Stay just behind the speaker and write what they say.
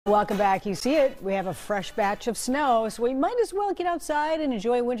Welcome back. You see it. We have a fresh batch of snow, so we might as well get outside and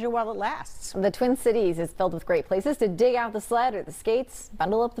enjoy winter while it lasts. The Twin Cities is filled with great places to dig out the sled or the skates,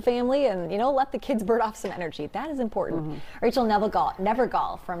 bundle up the family, and, let the kids burn off some energy. That is important. Rachel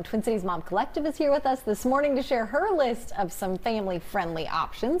Nevergall from Twin Cities Mom Collective is here with us this morning to share her list of some family-friendly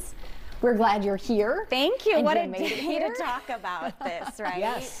options. We're glad you're here. Thank you. What a day to talk about this, right?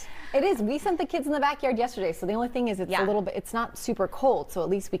 Yes. It is. We sent the kids in the backyard yesterday, so the only thing is it's a little bit, it's not super cold, so at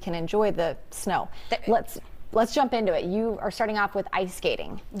least we can enjoy the snow. Let's jump into it. You are starting off with ice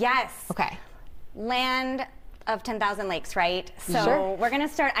skating. Yes. Okay. Land of 10,000 lakes, right? So Sure. we're going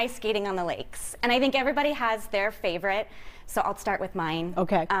to start ice skating on the lakes. And I think everybody has their favorite, so I'll start with mine.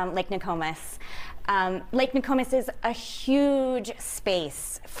 Okay. Lake Nokomis. Lake Nokomis is a huge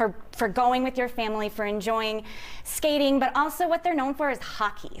space for going with your family, for enjoying skating, but also what they're known for is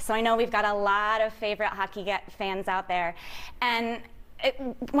hockey. So I know we've got a lot of favorite hockey fans out there. And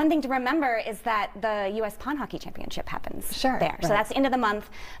one thing to remember is that the U.S. Pond Hockey Championship happens there. Right. So that's the end of the month.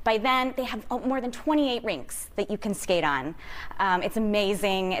 By then, they have more than 28 rinks that you can skate on. It's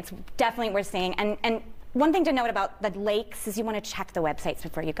amazing. It's definitely worth seeing. And one thing to note about the lakes is you want to check the websites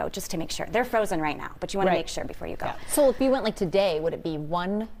before you go, just to make sure. They're frozen right now, but you want to make sure before you go. Yeah. So if you went today, would it be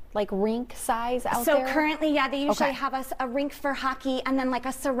one rink size out there? So currently, they usually have a rink for hockey and then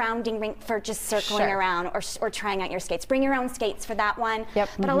a surrounding rink for just circling around or trying out your skates. Bring your own skates for that one. Yep.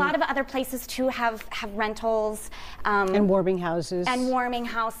 But a lot of other places too have rentals. And warming houses. And warming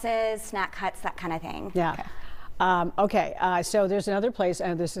houses, snack huts, that kind of thing. Yeah. Okay. So there's another place,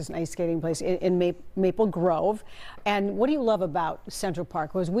 and this is an ice skating place in Maple Grove. And what do you love about Central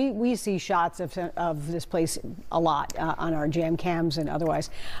Park? Because we see shots of this place a lot on our jam cams and otherwise,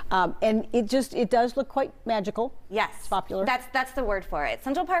 and it does look quite magical. Yes, it's popular. That's the word for it.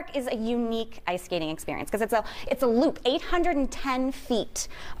 Central Park is a unique ice skating experience because it's a loop, 810 feet,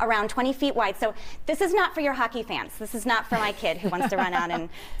 around 20 feet wide. So this is not for your hockey fans. This is not for my kid who wants to run out and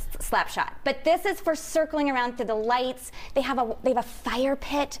slap shot. But this is for circling around through the lights. They have a fire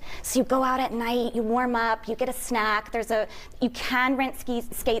pit, so you go out at night, you warm up, you get a snack. You can rent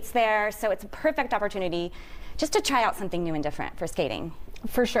skates there, so it's a perfect opportunity just to try out something new and different for skating.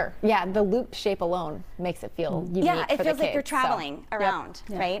 For sure. Yeah, the loop shape alone makes it feel unique. Yeah, it for feels the like you're kids, traveling around,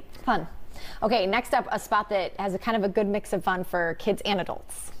 right? Fun. Okay, next up, a spot that has a kind of a good mix of fun for kids and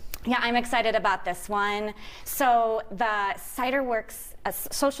adults. Yeah, I'm excited about this one. So the Cider Works,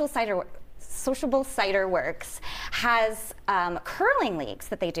 Sociable Cider Works has curling leagues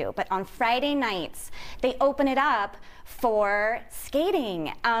that they do, but on Friday nights they open it up for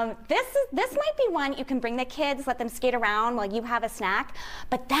skating. This might be one you can bring the kids, let them skate around while you have a snack,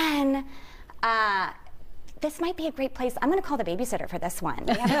 but then this might be a great place. I'm going to call the babysitter for this one.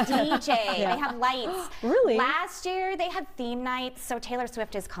 They have a DJ. They have lights. Really? Last year they had theme nights, so Taylor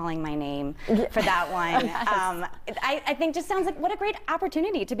Swift is calling my name for that one. Nice. I think just sounds like what a great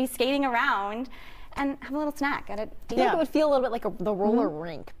opportunity to be skating around and have a little snack at a I think it would feel a little bit like the roller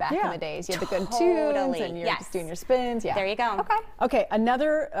rink back in the days. You had the good tunes and you're just doing your spins. Yeah. There you go. Okay. Okay,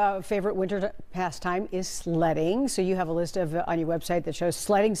 another favorite winter pastime is sledding. So you have a list on your website that shows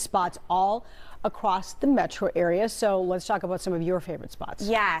sledding spots all across the metro area. So let's talk about some of your favorite spots.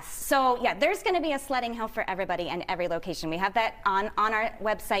 Yes. So there's going to be a sledding hill for everybody and every location. We have that on our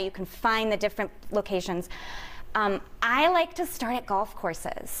website. You can find the different locations. I like to start at golf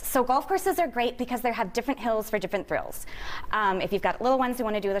courses. So golf courses are great because they have different hills for different thrills. If you've got little ones who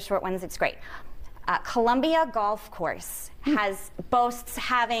want to do the short ones, it's great. Columbia Golf Course boasts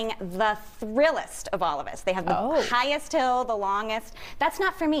having the thrillest of all of us. They have the highest hill, the longest. That's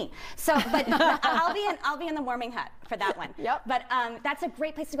not for me. So, but I'll be in the warming hut for that one. Yep. But that's a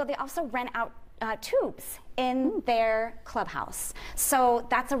great place to go. They also rent out tubes in their clubhouse. So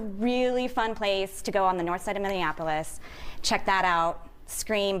that's a really fun place to go on the north side of Minneapolis. Check that out.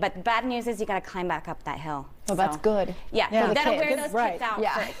 Scream, but the bad news is you got to climb back up that hill. Oh, that's good. Yeah, Yeah, that'll wear kids. those kids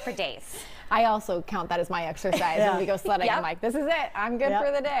out for days. I also count that as my exercise when we go sledding. I'm like, this is it. I'm good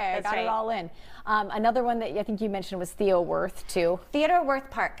for the day. I got it all in. Another one that I think you mentioned was Theo Wirth too. Theodore Wirth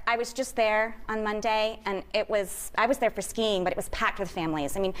Park. I was just there on Monday, and I was there for skiing, but it was packed with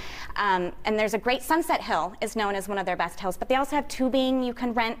families. I mean, and there's a great Sunset Hill is known as one of their best hills, but they also have tubing. You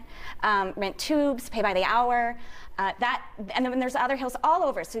can rent tubes, pay by the hour. And then there's other hills all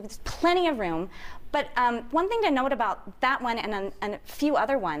over, so there's plenty of room. But one thing to note about that one and a few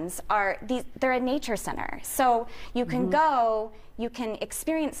other ones are they're a nature center. So you can go, you can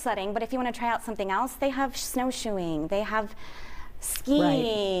experience sledding, but if you want to try out something else, they have snowshoeing, they have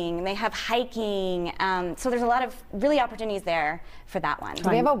skiing, they have hiking. So there's a lot of really opportunities there for that one. Do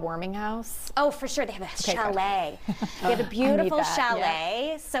they have a warming house? Oh, for sure. They have a chalet. They have a beautiful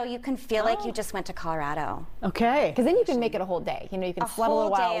chalet, so you can feel like you just went to Colorado. Okay. Because then you can make it a whole day. You know, you can sled a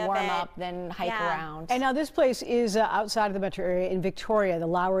little whole day while, of warm it. up, then hike around. And now this place is outside of the metro area in Victoria, the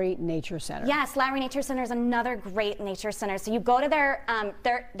Lowry Nature Center. Yes, Lowry Nature Center is another great nature center. So you go to their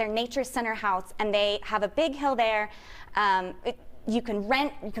nature center house, and they have a big hill there. You can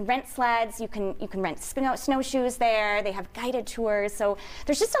rent sleds. You can rent snowshoes there. They have guided tours. So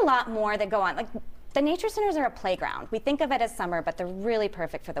there's just a lot more that go on. Like the nature centers are a playground. We think of it as summer, but they're really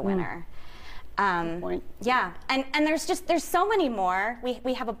perfect for the winter. Yeah, and there's so many more.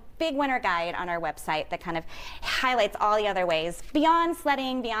 We have a big winter guide on our website that kind of highlights all the other ways beyond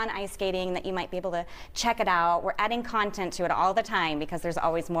sledding, beyond ice skating, that you might be able to check it out. We're adding content to it all the time because there's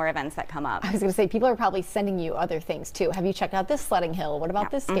always more events that come up. I was going to say, people are probably sending you other things too. Have you checked out this sledding hill? What about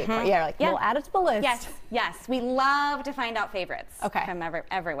this skate park? Yeah, we'll add it to the list. Yes, we love to find out favorites from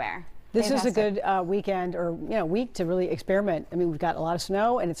everywhere. This Fantastic. is a good weekend or week to really experiment. I mean, we've got a lot of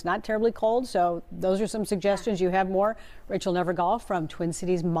snow and it's not terribly cold, so those are some suggestions. You have more. Rachel Nevergall from Twin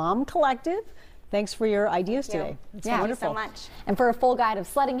Cities Mom Collective. Thanks for your ideas today. It's wonderful. Thank you so much. And for a full guide of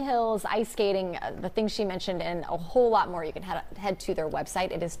sledding hills, ice skating, the things she mentioned, and a whole lot more, you can head to their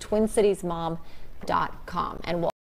website. It is twincitiesmom.com. And we'll